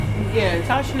Yeah,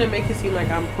 Tasha to make it seem like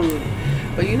I'm prude.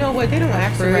 But you know what? They don't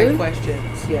ask the right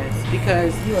questions. Yes,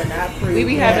 because you are not prude. We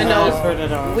be having those.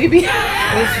 We be.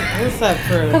 What's up,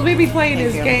 prude? Because we be playing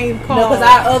this game called. No, because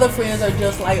our other friends are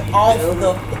just like off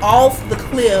the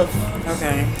cliff.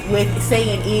 Okay. With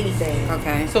saying anything.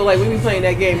 Okay. So like we be playing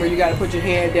that game where you got to put your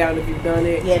hand down if you've done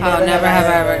it. Yeah. Never have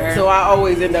I ever. So I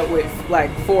always end up with like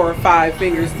 4 or 5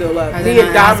 fingers still up. Are they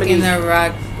not asking the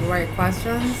right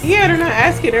questions? Yeah, they're not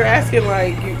asking. They're asking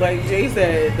like Jay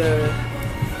said, the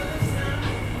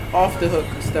off the hook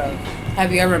stuff.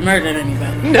 Have you ever murdered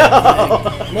anybody? No.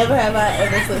 Never have I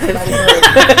ever slipped somebody murdered.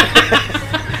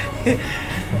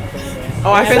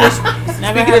 Oh, I finished.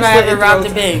 Never have I ever robbed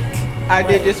a bank. I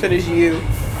did just finish You.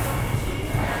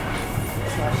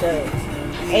 That's my show.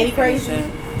 Ain't he crazy?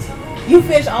 You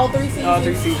finished all 3 seasons? All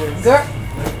 3 seasons. Girl.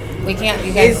 We can't.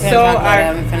 You guys can't talk about it. I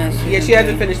haven't finished. Yeah, she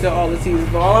hasn't finished all the seasons.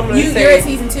 But all I'm gonna say. You're at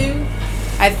season 2.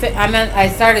 I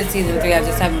started season 3. I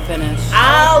just haven't finished.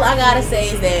 All I gotta say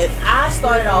is that I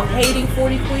started off hating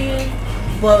 40 Quinn,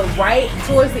 but right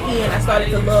towards the end, I started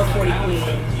to love 40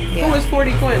 Quinn. Yeah. Who was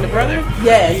 40 Quinn? The brother?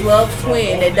 Yes, Love's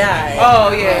twin that died.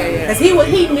 Oh yeah. Because he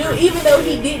knew, even though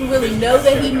he didn't really know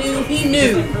that he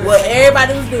knew what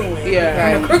everybody was doing.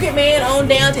 Yeah. From the crooked man on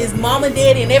down to his mama,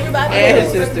 daddy, and everybody. And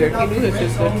his sister. He knew his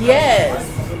sister. Yes.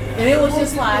 And it was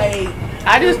just like.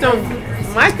 I just don't.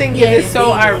 My thing is, it's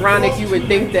so ironic you would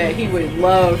think that he would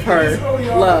love her.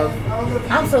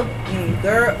 I'm so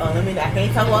girl. I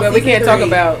can't talk about. But we can't talk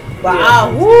about. But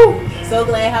so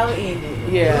glad how it ended.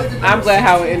 Yeah, I'm glad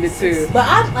how it ended too. But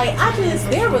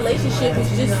their relationship is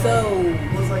just so.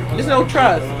 There's no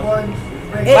trust.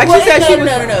 Like she said,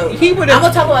 no. He would. I'm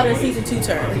gonna talk about it in season 2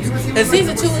 terms. In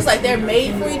season 2, it's like they're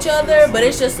made for each other, but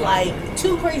it's just like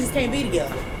 2 crazies can't be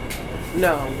together.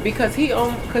 No, because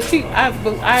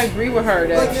I agree with her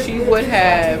that he would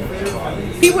have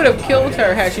killed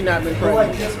her had she not been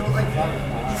pregnant.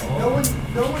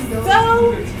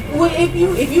 So,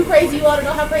 if you crazy, you ought to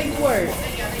know how crazy you were.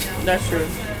 That's true.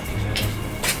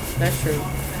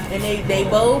 And they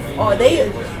both are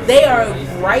they are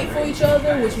right for each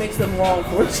other, which makes them wrong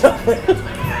for each other.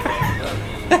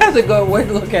 That's a good way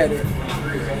to look at it.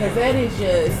 Because that is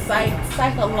just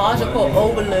psychological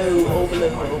overload.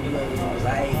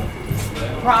 Like,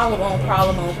 problem on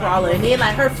problem. And then,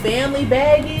 like, her family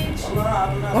baggage,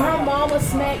 where her mama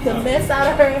smacked the mess out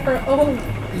of her at her own.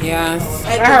 Yes.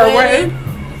 At her wedding?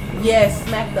 Yes,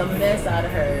 smacked the mess out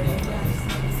of her.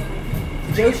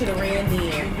 Joe should have ran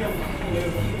then.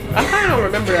 I kind of don't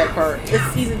remember that part. It's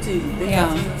season 2.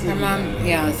 Yeah. Her mom,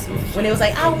 yes. When it was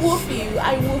like, I whoop you.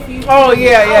 Oh,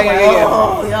 yeah.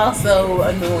 Oh, y'all so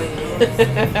annoying.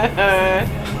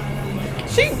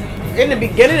 She, in the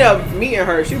beginning of meeting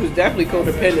her, she was definitely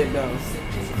codependent, though.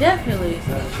 Definitely.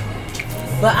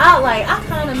 But I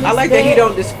kind of miss I like that he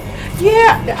don't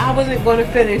Yeah, I wasn't going to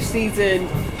finish season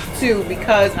 2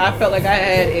 because I felt like I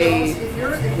had a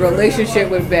relationship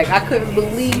with Beck. I couldn't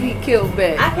believe he killed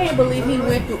Beck. I can't believe he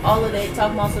went through all of that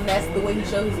talking about some. That's the way he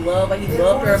showed his love. Like he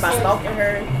loved her by stalking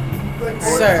her.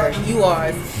 Sir, you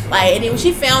are like. And then when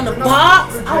she found the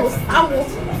box, I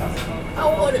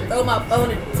wanted to throw my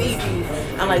phone at the TV.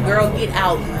 I'm like, girl, get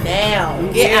out now.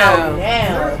 Get out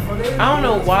now. I don't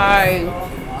know why.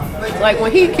 Like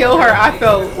when he killed her, I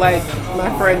felt like my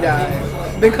friend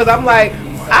died because I'm like.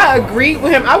 I agreed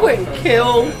with him. I wouldn't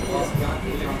kill.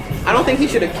 I don't think he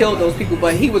should have killed those people,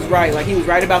 but he was right. Like he was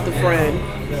right about the friend.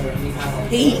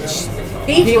 He was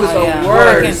the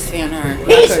worst. I can't stand her.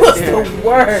 Peach was the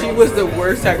worst. She was the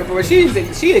worst sacrifice.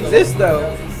 She exists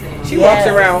though. She walks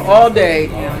around all day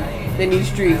in these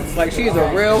streets. Like she's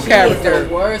a real character. She's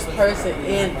the worst person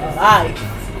in life.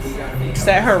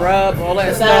 Set her up, all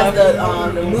that stuff.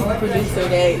 Besides the movie producer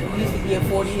that used to give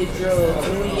 40 his drugs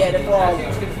and when he had a problem.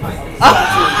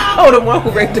 Oh, the one who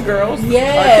raped the girls?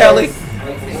 Yes. Kelly.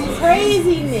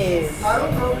 Craziness.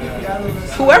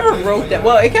 Whoever wrote that,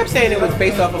 well, it kept saying it was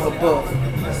based off of a book.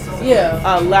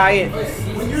 Yeah. Lion,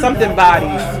 something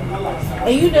Bodies.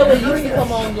 And you know it used to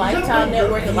come on Lifetime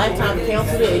Network and Lifetime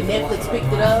canceled it and Netflix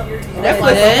picked it up.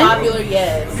 Netflix is popular,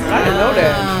 yes. I didn't know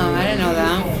that. I didn't know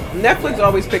that. Netflix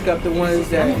always pick up the ones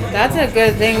that. That's a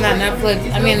good thing that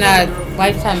that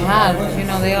Lifetime has. You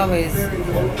know,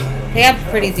 they have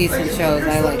pretty decent shows.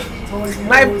 I like.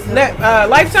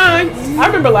 Lifetime. I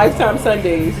remember Lifetime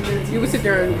Sundays. You would sit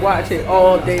there and watch it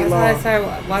all day long. That's why I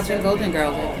started watching Golden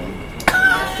Girls.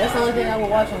 That's the only thing I would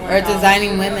watch on. Or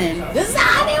Designing Women.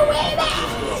 Designing Women.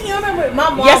 You remember my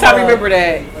mom? Yes, I remember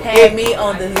that. Had me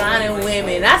on Designing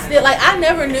Women. I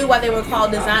never knew why they were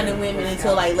called Designing Women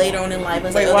until like later on in life.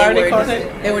 Wait, why are they called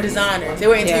that? They were designers. They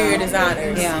were interior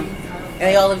designers. Yeah. And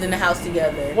they all lived in the house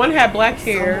together. One had black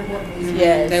hair.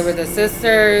 Yes. They were the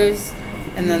sisters,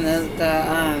 and then the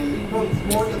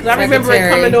Cause I remember it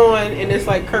coming on and it's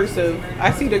like cursive.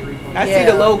 I see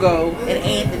the logo. And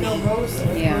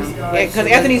Anthony. Yeah. Because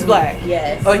Anthony's black.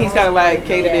 Yes. Oh, he's kind of like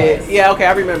catered it. Yeah, okay,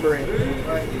 I remember it.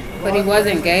 But he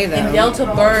wasn't gay though. And Delta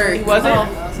Bird. He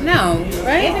wasn't? No,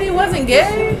 right? Anthony wasn't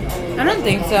gay? I don't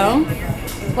think so.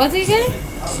 Was he gay?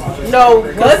 No.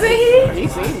 Wasn't he? He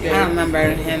seemed I don't gay. remember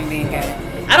him being gay.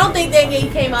 I don't think that he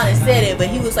came out and said it, but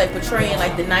he was like portraying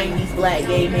like the 90s black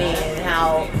gay man and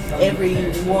how every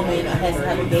woman has to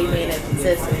have a gay man as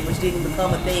accessory, which didn't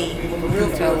become a thing real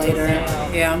Until later.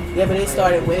 Yeah. Yeah, but it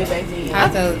started way back then.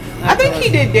 I think he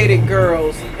did dated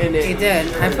girls in it. He did.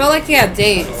 I felt like he had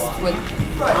dates with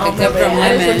I different just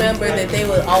women. remember that they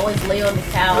would always lay on the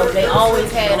couch. They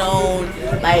always had on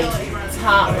like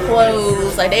top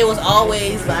clothes. Like they was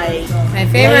always like My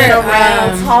favorite laying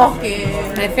around talking.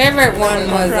 My favorite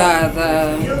one was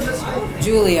the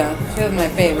Julia. She was my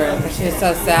favorite because she was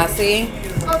so sassy.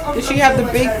 Did she have the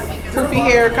big poofy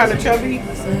hair, kind of chubby?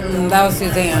 That was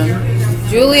Suzanne.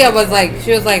 Julia was like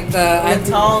she was like The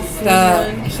tall,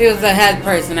 skinny one. she was the head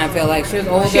person. I feel like she was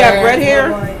older. She had red hair?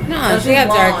 No, she she's had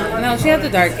dark. blonde. No, she had the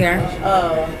dark hair.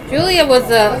 Oh, Julia was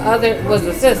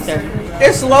the sister,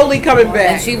 They're slowly coming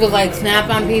back. and she would like snap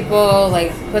on people,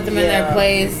 like put them in their Yeah.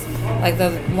 place. Like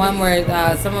the one where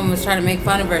someone was trying to make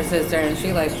fun of her sister, and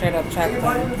she like straight up checked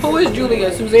them. Who is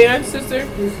Julia? Suzanne's sister?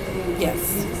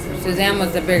 Yes. Suzanne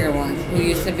was the bigger one, who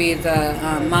used to be the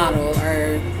model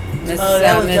or Miss,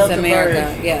 that was Miss Delta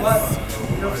America. Bird. Yes.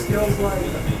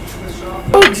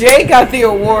 Oh, Jay got the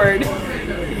award.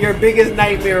 Your biggest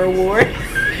nightmare award.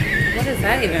 What does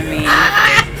that even mean?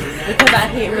 because I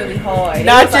hit really hard. It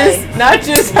Not was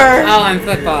just her. Oh, in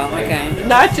football. Okay.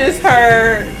 Not just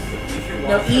her.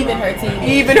 no, even her team.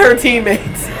 Even her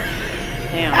teammates.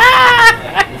 Damn.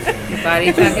 You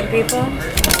body checking people?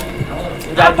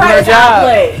 Gotta do her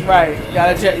job. Right.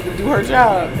 Gotta do her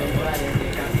job.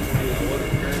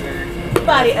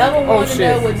 Anybody ever wanted to shit.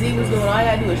 know what Z was doing? All I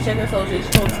gotta do is check her social. She's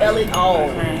gonna tell it all.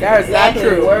 That is not Exactly,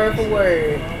 true. word for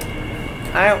word.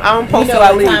 I don't We post know till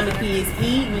I what time leave. the kids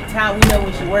eat. We know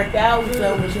when she worked out. We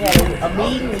know when she had a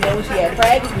meeting. We know when she had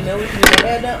practice. We know when she did her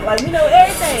hair done. Like we know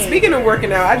everything. Speaking of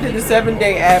working out, I did the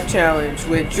 7-day ab challenge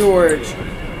with George.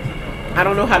 I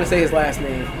don't know how to say his last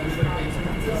name.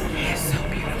 He's so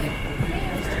beautiful.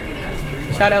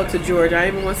 Shout out to George. I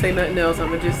ain't even want to say nothing else. I'm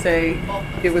gonna just say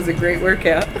it was a great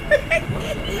workout.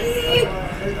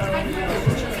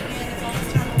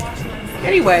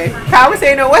 Anyway,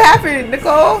 conversation. What happened,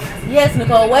 Nicole? Yes,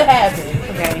 Nicole. What happened?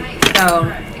 Okay. So,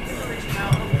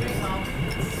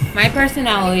 my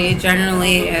personality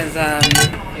generally is, I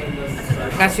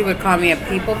guess you would call me a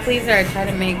people pleaser. I try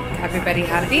to make everybody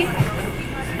happy.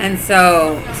 And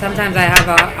so, sometimes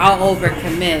I'll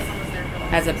overcommit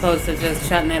as opposed to just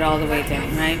shutting it all the way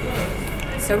down, right?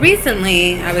 So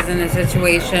recently, I was in a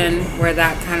situation where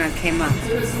that kind of came up.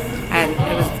 It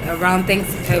was around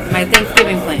my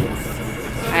Thanksgiving plans.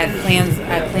 I had plans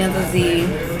with Z,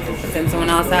 but then someone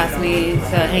else asked me to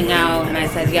hang out, and I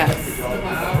said yes.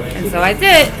 And so I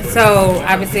did. So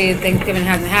obviously Thanksgiving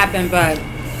hasn't happened, but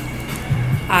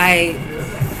I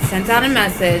sent out a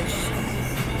message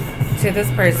to this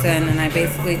person, and I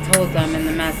basically told them in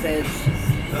the message,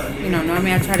 you know,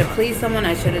 normally I try to please someone.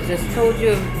 I should have just told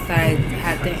you that I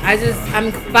had I'm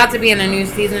about to be in a new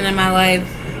season in my life,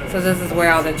 so this is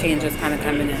where all the changes kind of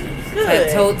coming in. So I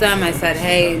told them, I said,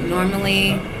 hey,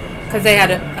 normally, because they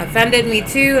had offended me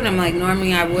too, and I'm like,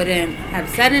 normally I wouldn't have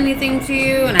said anything to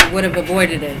you, and I would have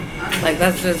avoided it. Like,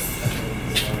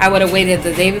 I would have waited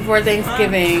the day before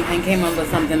Thanksgiving and came up with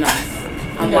something else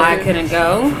on why I couldn't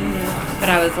go. But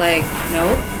I was like,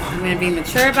 nope, I'm going to be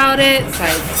mature about it. So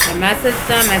I messaged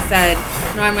them. I said,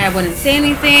 normally I wouldn't say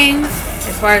anything.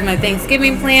 As far as my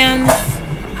Thanksgiving plans,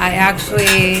 I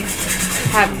actually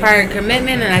have prior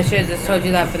commitment, and I should have just told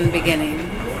you that from the beginning.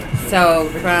 So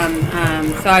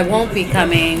so I won't be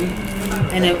coming,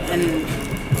 and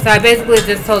so I basically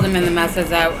just told them in the message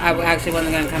that I actually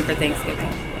wasn't going to come for Thanksgiving.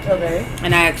 Okay.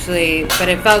 And but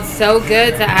it felt so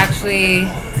good to actually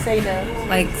Say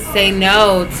no. say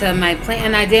no to my plan,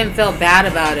 and I didn't feel bad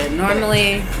about it.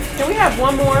 Normally, Can we have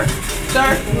one more,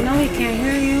 sir? you know, he can't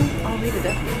hear you. I'll read it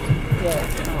up.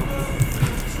 Yeah.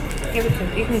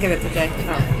 You can give it to Jay.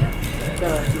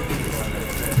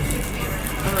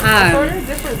 Are there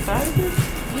different sizes?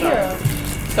 Yeah.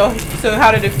 So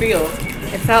how did it feel?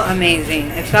 It felt amazing.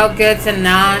 It felt good to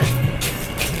not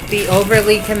be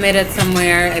overly committed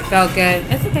somewhere. It felt good.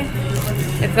 It's okay.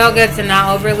 It felt good to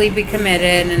not overly be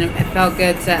committed, and it felt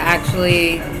good to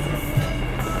actually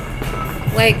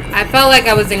like I felt like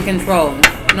I was in control.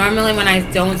 Normally, when I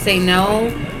don't say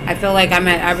no, I feel like I'm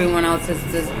at everyone else's,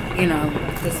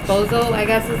 disposal. I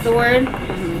guess is the word.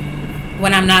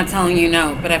 When I'm not telling you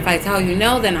no, but if I tell you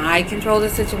no, then I control the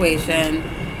situation,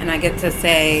 and I get to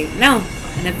say no,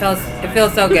 and it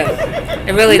feels so good.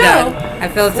 It really does. I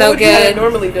feel What so would you have good.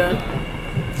 normally done?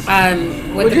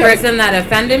 With the person that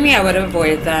offended me, I would have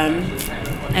avoided them,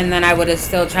 and then I would have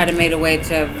still tried to make a way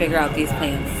to figure out these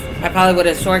plans. I probably would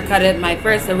have shortcutted my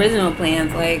first original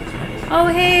plans, like, oh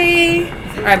hey,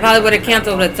 or I probably would have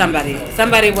canceled with somebody.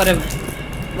 Somebody would have,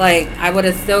 I would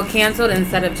have still canceled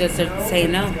instead of just say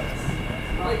no.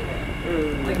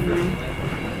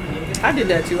 I did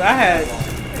that too. I had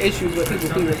issues with people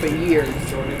pleasing for years.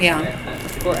 Yeah.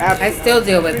 I I still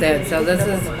deal with it, so this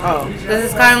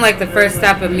is kind of like the first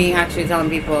step of me actually telling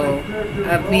people,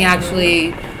 of me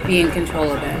actually being in control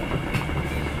of it.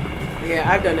 Yeah,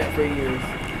 I've done that for years.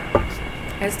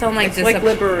 I just don't like It's like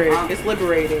liberating. It's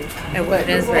liberating. It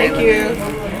is very Thank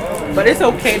you. But it's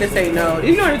okay to say no.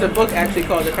 You know, there's a book actually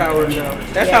called The Power of No.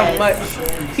 That's how much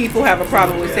people have a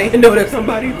problem with saying no to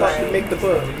somebody thought to make the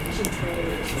book.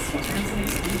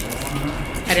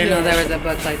 I didn't know there was a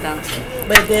book like that.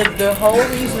 But the whole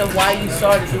reason of why you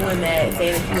started doing that,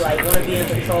 saying that you want to be in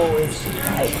control, is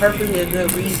perfectly a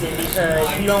good reason,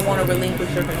 because you don't want to relinquish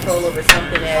your control over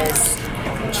something as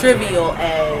trivial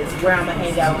as where I'm gonna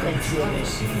hang out on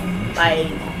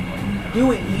Thanksgiving. Do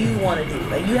what you want to do.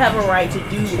 You have a right to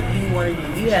do what you want to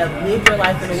do. You have lived your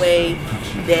life in a way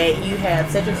that you have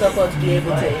set yourself up to be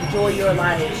able to enjoy your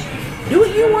life. Do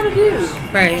what you want to do.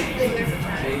 Right.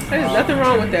 There's nothing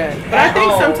wrong with that. But I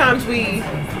think sometimes we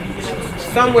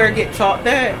somewhere get taught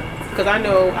that, because I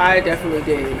know I definitely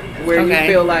did, where you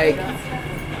feel like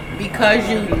because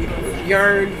you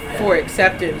yearn for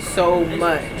acceptance so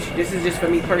much, this is just for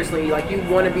me personally, you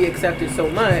want to be accepted so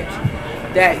much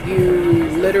that you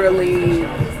literally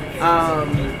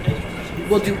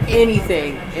will do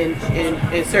anything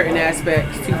in certain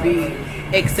aspects to be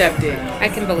accepted. I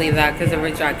can believe that because of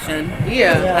rejection.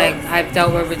 Yeah. I've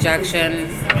dealt with rejection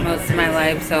most of my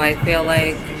life, so I feel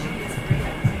like,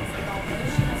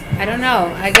 I don't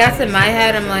know. I guess in my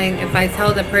head, I'm like, if I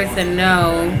tell the person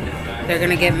no, they're going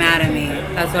to get mad at me.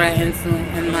 That's what I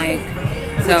instantly,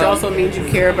 so. Which also means you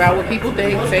care about what people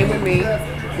think. Same with me.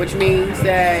 Which means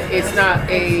that it's not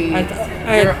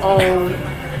your own.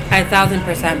 I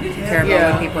 1,000% care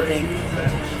about what people think.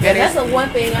 And that's the one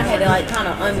thing I had to kind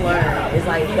of unlearn. Is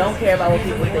don't care about what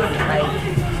people think.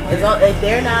 As long if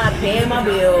they're not paying my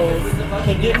bills,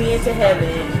 can get me into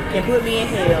heaven, can put me in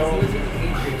hell.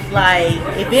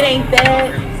 If it ain't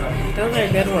that, those are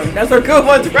good ones. Those are good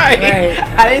ones, right?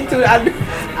 I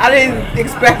didn't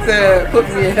expect to put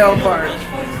me in hell part.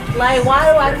 Why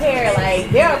do I care?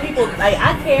 There are people,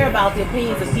 I care about the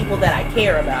opinions of people that I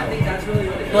care about.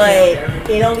 But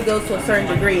it only goes to a certain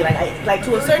degree.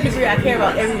 To a certain degree, I care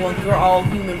about everyone because we're all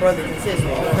human brothers and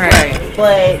sisters. Right.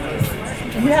 But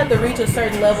you have to reach a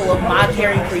certain level of my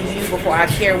caring for you before I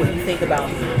care what you think about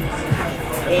me.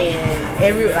 And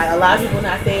a lot of people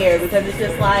not there because it's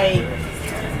just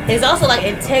it's also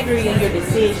integrity in your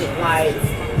decision.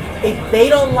 If they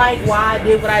don't like why I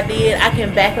did what I did, I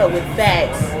can back up with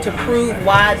facts to prove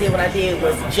why I did what I did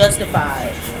was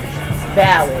justified,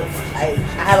 valid. I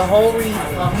have a whole reason.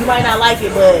 You might not like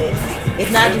it, but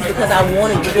it's not just because I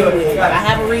wanted to do it. I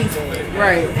have a reason.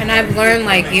 Right. And I've learned,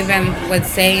 even with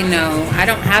saying no, I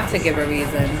don't have to give a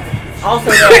reason.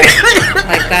 Also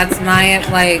that. That's my,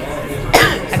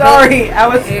 Sorry, I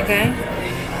was... Are you okay?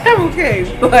 I'm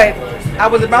okay, but I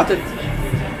was about to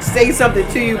say something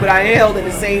to you, but I inhaled at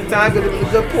the same time because it was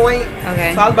a good point.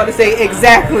 Okay. So I was about to say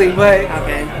exactly, but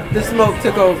the smoke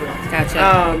took over.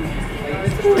 Gotcha.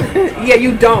 Yeah,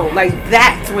 you don't.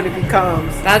 That's when it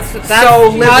becomes that's so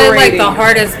probably liberating. the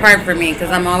hardest part for me because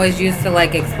I'm always used to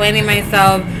explaining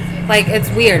myself. It's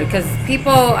weird because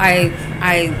people, I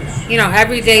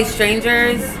everyday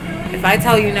strangers, if I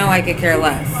tell you no, I could care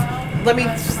less.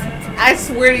 I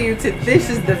swear to you, this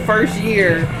is the first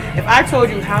year. If I told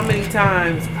you how many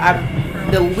times I've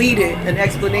deleted an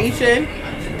explanation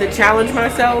to challenge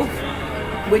myself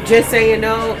with just saying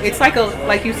no, it's like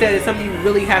you said, it's something you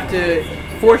really have to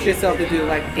force yourself to do,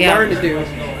 learn to do.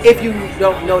 If you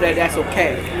don't know that, that's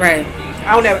okay. Right.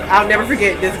 I'll never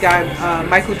forget this guy,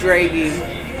 Michael Draghi,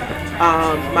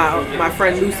 my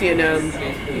friend Lucy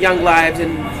and Young Lives,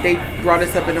 and they brought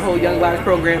us up in the whole Young Lives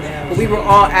program. But we were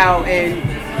all out and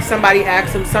somebody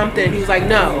asked him something, and he was like,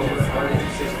 no.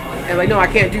 And no, I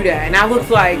can't do that. And I looked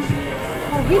like,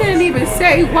 oh, he didn't even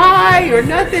say why or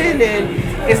nothing. And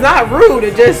it's not rude.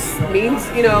 It just means,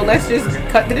 let's just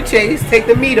cut to the chase, take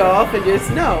the meat off, and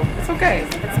just, no, it's okay.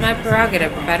 It's my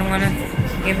prerogative. If I don't want to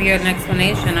give you an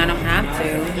explanation. I don't have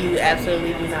to. You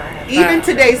absolutely do not have to. Even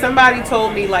today, somebody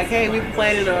told me like, "Hey, we're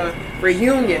planning a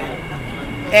reunion,"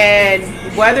 and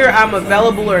whether I'm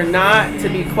available or not, to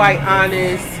be quite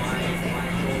honest,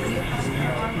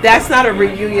 that's not a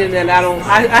reunion that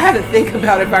I have to think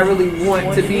about if I really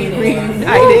want to be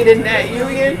reunited in that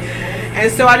union.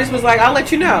 And so I just was like, I'll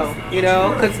let you know,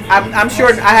 because I'm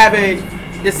sure I haven't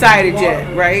decided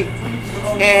yet, right?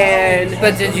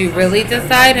 But did you really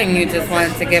decide, and you just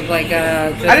wanted to give like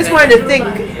a? I just wanted to think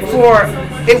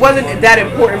it wasn't that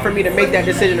important for me to make that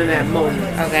decision in that moment.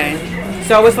 Okay.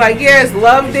 So it's like, yes,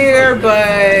 love there,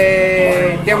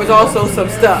 but there was also some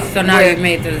stuff. So now you've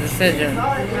made the decision.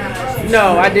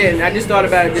 No, I didn't. I just thought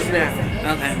about it just now.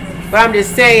 Okay. But I'm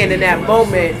just saying, in that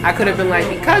moment, I could have been like,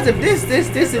 because of this, and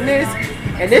this,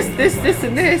 and this,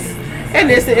 and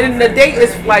this, and the date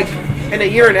is like in a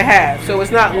year and a half, so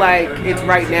it's not like it's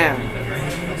right now.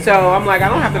 So I'm like, I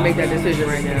don't have to make that decision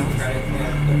right now.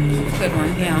 Good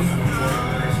one, yeah.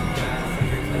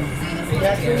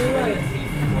 That's really right.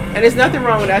 And there's nothing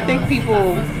wrong with it. I think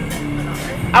people,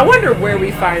 I wonder where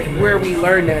we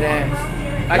learn that at.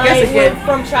 I guess again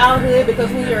from childhood,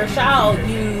 because when you're a child,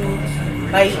 you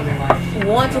like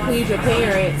want to please your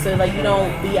parents, so like you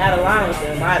don't be out of line with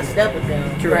them, out of step with them.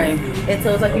 Right. And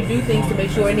so it's like you do things to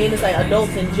make sure, and then it's like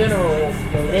adults in general,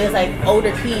 and then it's like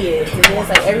older kids, and then it's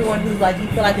like everyone who's like you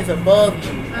feel like is above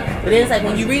you. But then it's like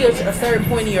when you reach a certain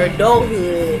point in your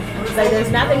adulthood, it's like there's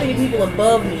not that many people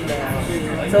above me now.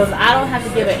 So I don't have to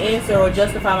give an answer or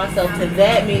justify myself to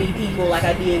that many people like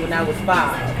I did when I was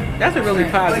 5. That's a really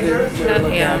positive way to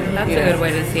look at it. That's a good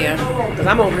way to see it. Because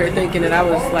I'm over here thinking that I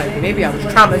was like, maybe I was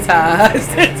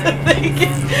traumatized into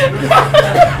thinking.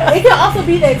 It can also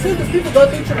be that too, because people go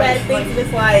through traumatic things and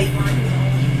it's like,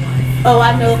 oh,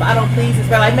 I know if I don't please this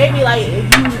girl. Like maybe like if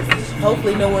you,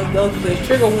 hopefully no one goes through this,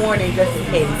 trigger warning just in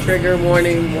case. Trigger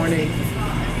warning.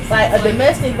 Like a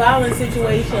domestic violence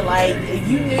situation, like if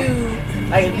you knew,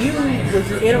 like if you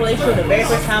was in a relationship the very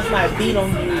first time somebody beat on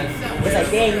you, it's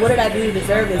like, dang, what did I do to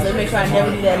deserve this? Let me make sure I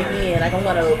never do that again. Like I'm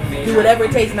gonna do whatever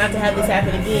it takes not to have this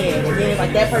happen again. And then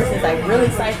like that person's like really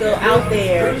psycho out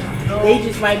there, they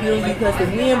just might be on you because the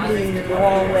wind blew the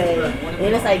wrong way.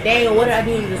 And it's like, dang, what did I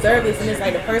do to deserve this? And it's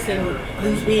like the person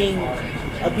who's being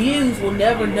abused will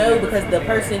never know because the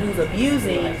person who's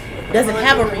abusing doesn't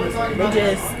have a reason. They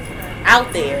just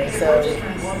out there. So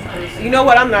you know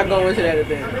what? I'm not going to that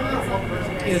event.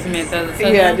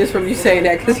 Yeah, just from you saying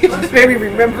that, because you just made me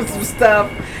remember some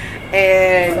stuff.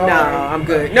 And no, I'm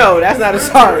good. No, that's not a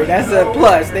sorry. That's a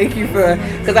plus. Thank you for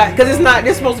because it's not.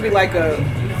 It's supposed to be like a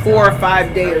 4 or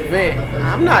 5 day event.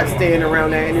 I'm not staying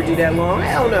around that energy that long.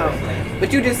 Hell no.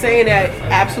 But you just saying that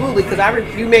absolutely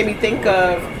because you made me think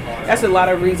of. That's a lot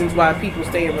of reasons why people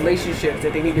stay in relationships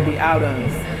that they need to be out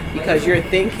of. Because you're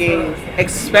thinking,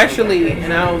 especially,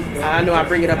 and I know I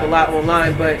bring it up a lot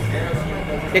online, but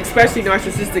especially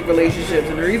narcissistic relationships.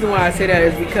 And the reason why I say that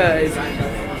is because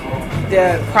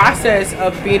the process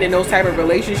of being in those type of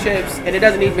relationships, and it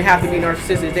doesn't even have to be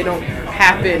narcissistic, they don't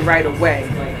happen right away.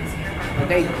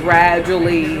 They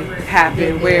gradually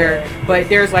happen but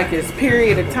there's like this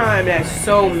period of time that's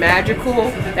so magical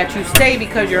that you stay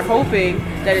because you're hoping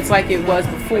that it's like it was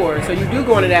before. So you do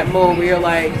go into that mode where you're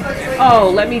like, oh,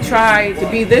 let me try to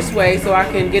be this way so I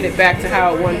can get it back to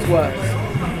how it once was.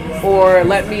 Or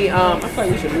let me, I feel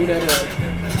like we should move that up.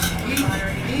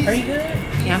 are you good?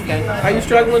 Yeah, I'm good. Are you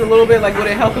struggling a little bit? Like, would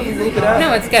it help if you move it up?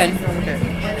 No, it's good. Okay.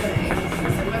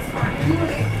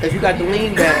 Because you got the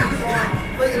lean back.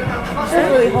 I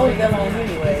don't really hold that long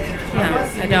anyway. No,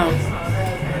 I don't.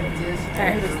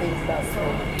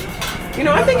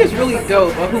 I think it's really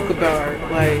dope, a hookah bar.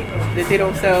 Like, that they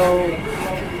don't sell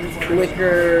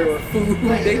liquor or food.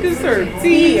 They just serve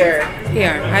tea. Here,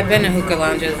 I've been to hookah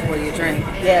lounges where you drink.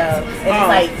 Yeah, and it's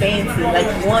like fancy.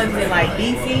 Like ones in like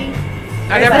DC.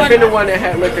 I've never been to one that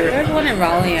had liquor. There's one in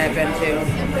Raleigh I've been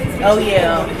to. Oh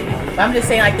yeah. I'm just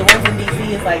saying, like, the ones in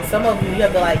DC is like, some of them you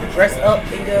have to, like, dress up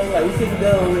and go. Like, we couldn't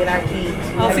go in our jeans.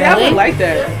 Oh, see, I would like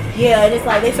that. Yeah, and it's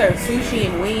like, they serve sushi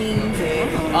and wings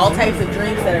and all types of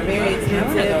drinks that are very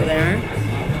expensive. I go there.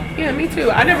 Yeah, me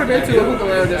too. I've never been to a hookah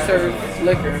lounge that serves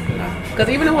liquor. Because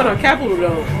even the one on Capitol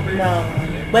don't.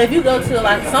 No. But if you go to,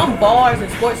 like, some bars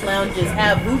and sports lounges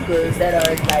have hookahs that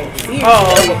are, like, seriously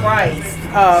overpriced.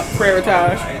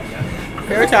 Heritage.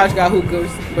 Heritage got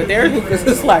hookahs, but their hookahs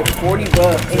is like $40.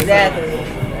 Exactly.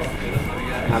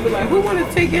 I'd be like, who want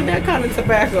to take in that kind of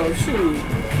tobacco? Shoot.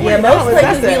 Yeah, most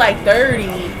places be like 30,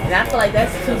 and I feel like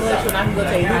that's too much when I can go to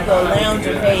a hookah lounge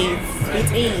and pay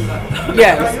 15.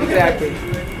 Yes, exactly.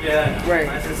 Right.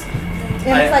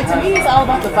 And it's like, to me, it's all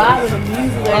about the vibe of the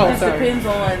music. It just sorry. depends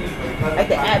on like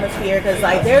the atmosphere. Because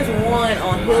like, there's one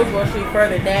on Hillsborough Street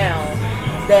further down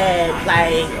that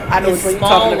like I know is what you're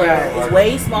talking smaller. about. It's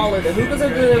way smaller. The hookahs are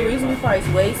good, reasonably priced,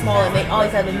 way smaller, and they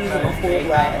always have the music on full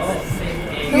blast.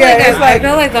 I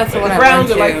feel like that's what the I grounds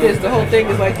went are like to. this. The whole thing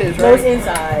is like this, No, it's right?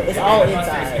 inside. It's all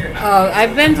inside. Oh,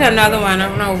 I've been to another one. I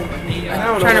don't know.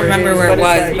 I'm trying to remember where it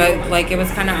was, but like it was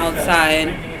kind of outside.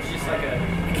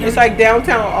 It's like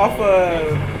downtown off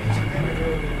of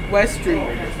West Street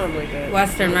or something like that.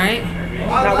 Western, right?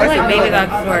 Not I feel like Western, maybe no.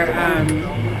 that's where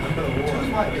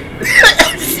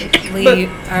Lee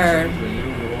or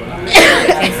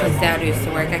Jason's dad used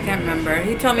to work. I can't remember.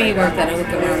 He told me he worked at a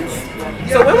hookah lounge.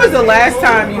 So when was the last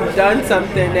time you've done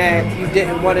something that you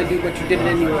didn't want to do but you did it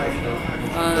anyway?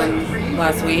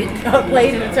 Last week.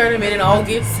 Played in a tournament in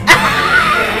August.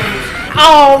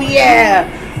 Oh yeah,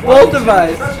 both of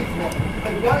us.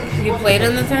 You played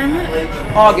in the tournament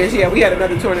August, yeah, we had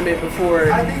another tournament before.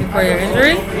 before your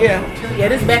injury? Yeah, Yeah,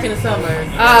 this is back in the summer.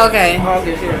 Oh, okay.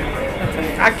 August,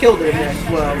 yeah. I killed it in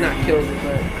that. Well, not killed it,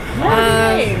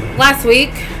 but Last week,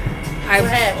 What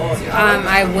happened?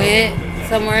 I went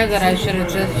somewhere that I should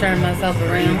have just turned myself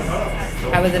around.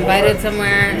 I was invited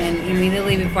somewhere, and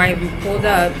immediately before I even pulled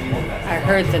up, I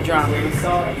heard the drama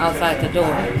outside the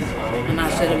door. And I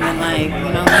should have been like, let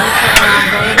me turn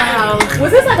around, go to the house.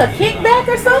 Was this like a kickback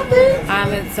or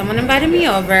something? Someone invited me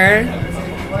over,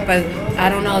 but I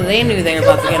don't know, they knew they were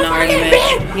about to get in an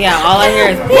argument. Yeah, all I hear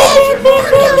is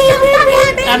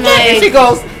I'm and she like,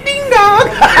 goes ding dong.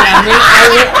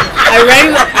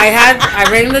 I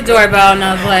rang the doorbell and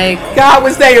I was like, God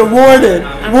was saying warning,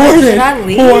 like, warning, should I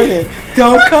leave? warning.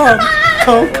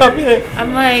 Don't come in.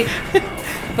 I'm like,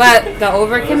 but the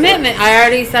overcommitment, I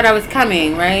already said I was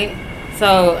coming, right?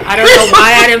 So I don't know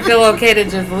why I didn't feel okay to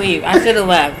just leave. I should have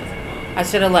left.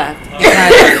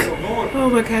 Because Oh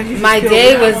my God, you my just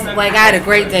day killed me. was like, I had a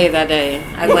great day that day.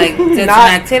 I like did some Not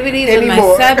activities with my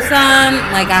anymore. stepson.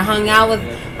 Like I hung out with,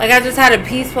 like I just had a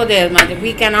peaceful day. It was my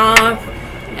weekend off.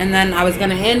 And then I was going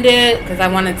to end it because I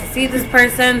wanted to see this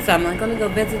person. So I'm like, let me go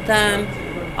visit them.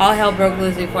 All hell broke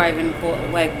loose before I even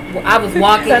like I was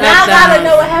walking So up now I gotta down.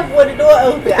 know what happened when the door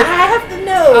opened. I have to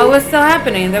know. Oh, it was still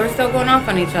happening. They were still going off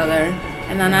on each other.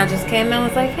 And then I just came in and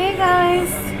was like, hey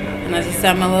guys. And I just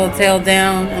set my little tail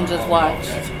down and just watched.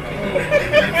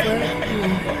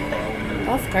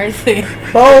 That's crazy.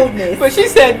 Boldness. But she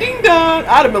said ding dong.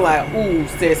 I'd have been like, ooh,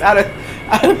 sis. I'd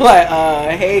have been like,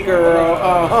 hey girl,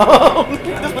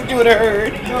 that's what you would have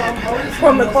heard.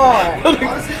 From the car.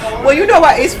 Well, you know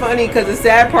what? It's funny because the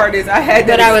sad part is I had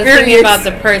that But I was thinking experience. about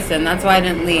the person. That's why I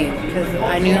didn't leave. Because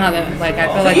I knew how to, like, I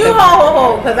feel like You the,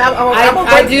 ho. Because I'm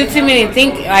I do too many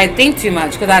I think too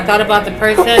much because I thought about the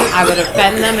person. I would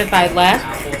offend them if I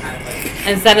left.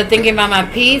 Instead of thinking about my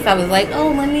peace, I was like,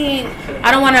 oh,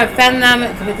 I don't want to offend them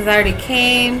because I already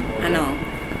came. I know.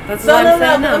 That's So what no, I'm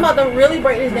saying. I'm about to really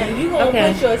break this down. You gonna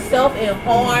Okay. put yourself in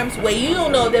harm's way. You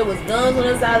don't know if there was guns on the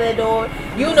other side of that door.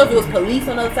 You don't know if it was police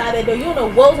on the other side of that door. You don't know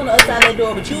what was on the other side of that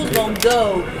door. But you was gonna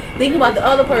go thinking about the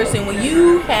other person when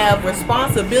you have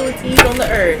responsibilities on the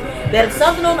earth. That if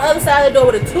something on the other side of the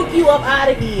door would have took you up out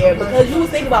of here because you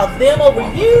was thinking about them over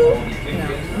you,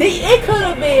 it could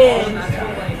have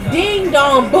been ding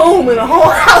dong boom and the whole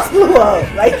house blew up.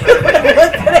 Like what could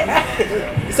have happened?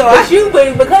 So because you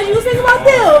was thinking about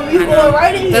them, you going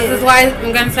right in This here. is why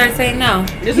I'm going to start saying no.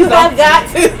 You have got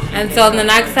to. And so the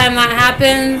next time that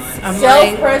happens, I'm like,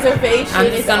 Self-preservation I'm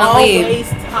just is gonna always leave.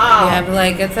 top. yeah, be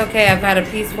like, it's okay. I've had a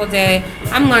peaceful day.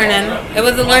 I'm learning. It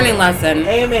was a learning lesson.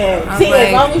 Amen. I'm See, like-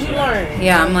 as long as you learn.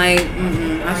 Yeah, I'm like,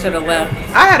 I should have left.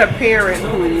 I had a parent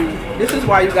who, this is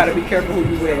why you got to be careful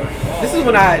who you with. This is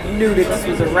when I knew that this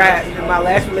was a wrap in my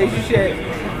last relationship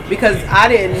because I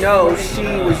didn't know she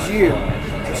was you.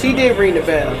 She did ring the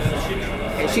bell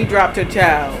and she dropped her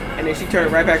child and then she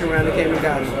turned right back around and came and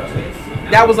got him.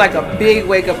 That was like a big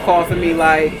wake up call for me.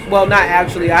 Like, well, not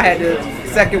actually. I had the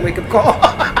second wake up call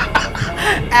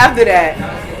after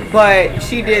that. But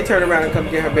she did turn around and come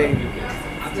get her baby.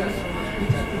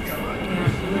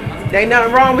 There ain't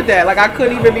nothing wrong with that. Like, I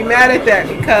couldn't even be mad at that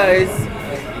because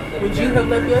Would you have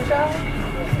left your child?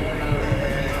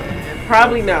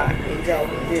 probably not.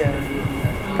 Exactly.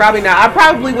 Yeah. Probably not. I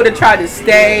probably would have tried to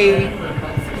stay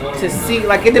to see.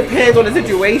 Like, it depends on the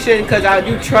situation because I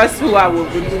do trust who I would,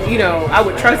 I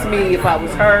would trust me if I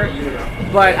was her,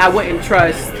 but I wouldn't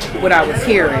trust what I was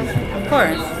hearing, Of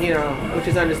course. which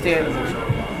is understandable.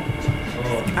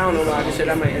 I don't know why I said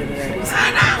I might edit that.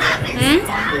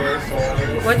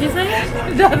 What'd you say? I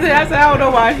said I don't know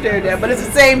why I shared that, but it's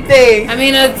the same thing. I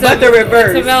mean, it's but the reverse.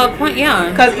 It's a valid point, yeah.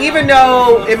 Because even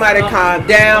though it might have calmed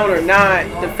down or not,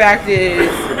 the fact is,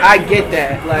 I get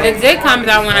that. Like, It did calm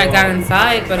down when I got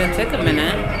inside, but it took a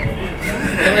minute.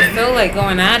 It was still like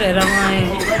going at it.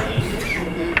 I'm like,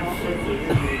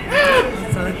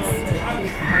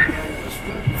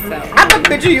 so I can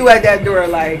picture you at that door.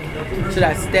 Like, should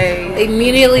I stay?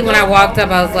 immediately when I walked up,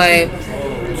 I was like,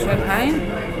 should I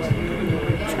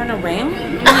turn around?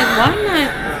 I'm like, why am I?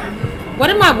 What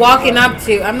am I walking up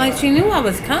to? I'm like, she knew I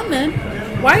was coming.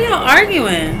 Why are y'all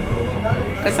arguing?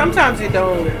 Because sometimes you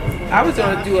don't. I was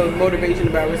going to do a motivation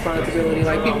about responsibility.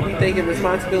 Like, people be thinking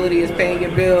responsibility is paying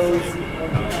your bills.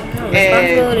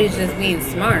 Responsibility is just being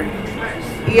smart.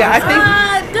 Yeah, I think.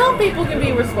 Dumb people can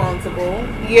be responsible.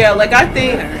 Yeah, like I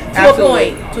think. To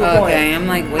absolutely. a point. Okay, I'm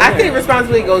like, wait. I think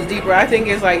responsibility goes deeper. I think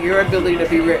it's like your ability to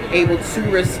be able to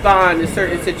respond to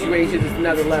certain situations is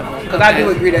another level. Because I do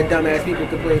agree that dumbass people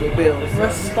can play with bills.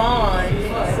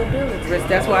 Responsibility.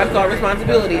 That's why it's called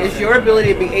responsibility. It's your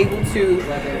ability to be able to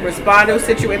respond to a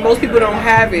situation. Most people don't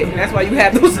have it. And that's why you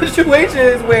have those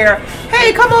situations where,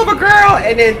 hey, come over, girl.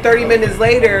 And then 30 minutes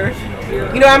later,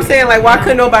 you know what I'm saying? Like, why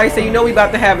couldn't nobody say, you know, we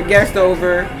about to have a guest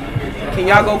over. Can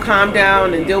y'all go calm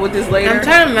down and deal with this later? I'm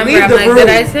trying to remember. Leave I'm the like, room. did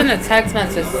I send a text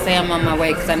message to say I'm on my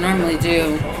way? Because I normally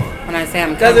do when I say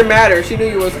I'm coming. Doesn't matter. She knew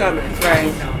you was coming.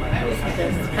 Right.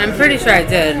 I'm pretty sure I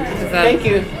did. Thank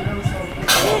you.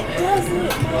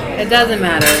 It doesn't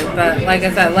matter. But like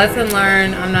I said, lesson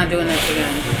learned. I'm not doing this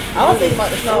again. I was thinking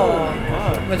about the song.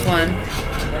 Which one?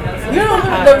 You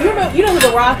know who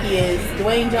The Rock is?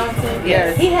 Dwayne Johnson?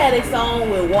 Yes. He had a song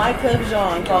with Wyclef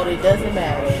Jean called It Doesn't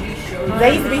Matter.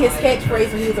 That used to be his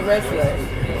catchphrase when he was a wrestler.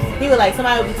 He would like,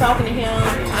 somebody would be talking to him.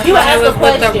 He would It ask was a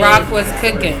what question. The Rock was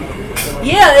cooking.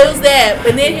 Yeah, it was that.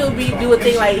 And then he would do a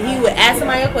thing like, he would ask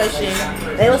somebody a question.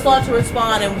 They would start to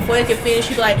respond. And before they could finish,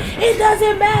 he'd be like, it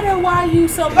doesn't matter why you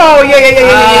so... Oh,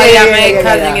 yeah. My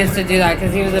cousin used to do that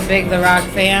because he was a big The Rock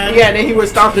fan. Yeah, and then he would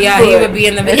stomp his Yeah, foot. he would be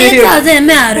in the video. It doesn't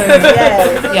matter.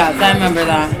 Yes, I remember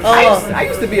that. I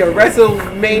used to be a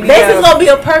WrestleMania. This is going to be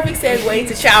a perfect segue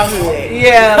to childhood.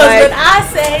 Yeah, Because like, when I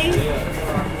say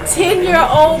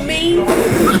 10-year-old me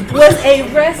was a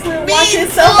wrestler watching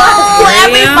somebody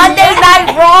every Monday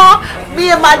Night Raw, me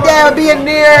and my dad would be in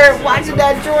there watching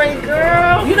that joint,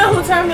 girl. You know who turned me